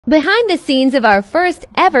Behind the scenes of our first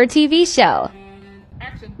ever TV show.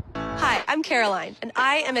 Hi, I'm Caroline, and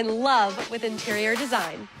I am in love with interior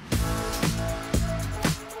design.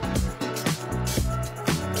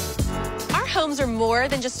 Our homes are more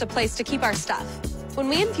than just a place to keep our stuff. When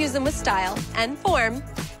we infuse them with style and form,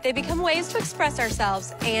 they become ways to express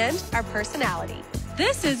ourselves and our personality.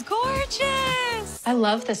 This is gorgeous! I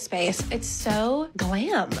love this space. It's so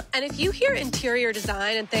glam. And if you hear interior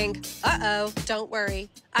design and think, uh-oh, don't worry.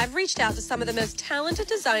 I've reached out to some of the most talented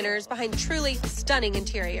designers behind truly stunning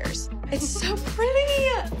interiors. It's so pretty!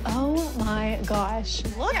 Oh my gosh.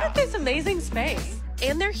 Look at this amazing space.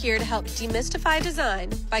 And they're here to help demystify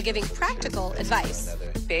design by giving practical advice.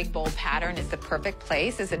 Big, bold pattern is the perfect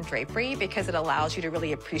place is in drapery because it allows you to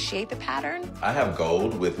really appreciate the pattern. I have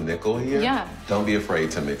gold with nickel here. Yeah. Don't be afraid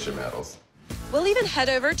to mix your metals. We'll even head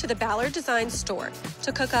over to the Ballard Design store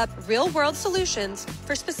to cook up real-world solutions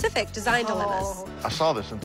for specific design dilemmas. I saw this in